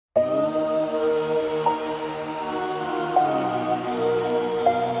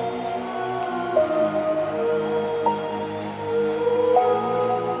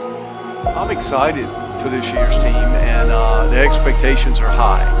I'm excited for this year's team, and the expectations are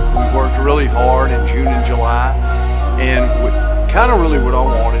high. We worked really hard in June and July, and kind of really what I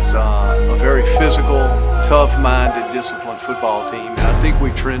want is a very physical, tough-minded, disciplined football team, and I think we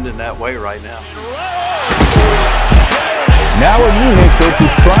trend in that way right now. Now a new head coach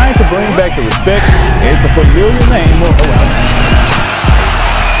is trying to bring back the respect. It's a familiar name around.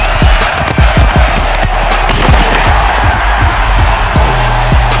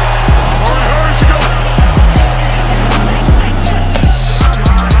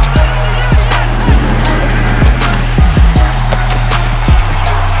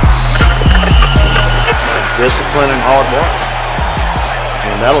 Discipline and hard work,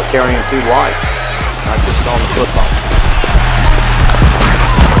 and that'll carry him through life, not just on the football.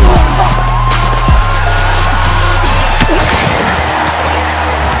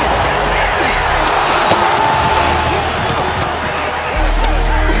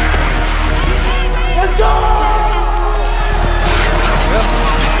 Let's go! Yep.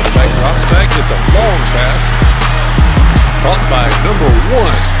 Back drops back, gets a long pass, caught by number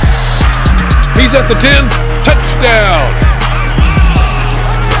 1. He's at the 10, touchdown!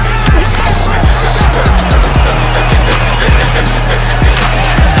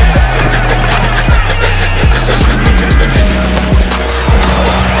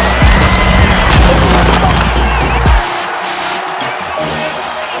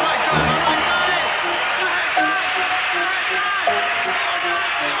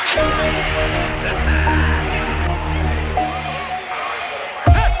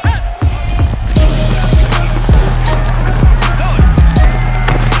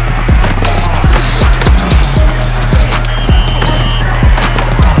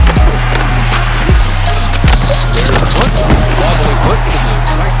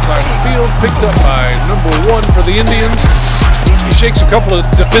 Picked up by number 1 for the Indians. He shakes a couple of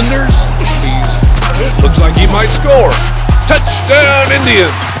defenders. Looks like he might score. Touchdown,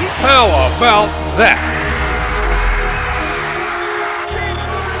 Indians! How about that?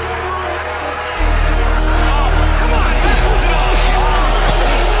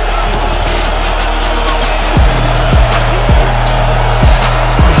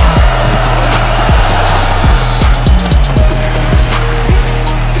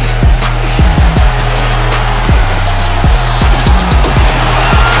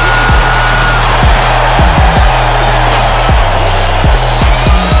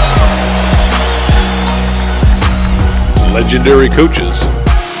 Legendary coaches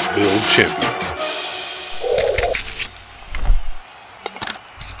build champions.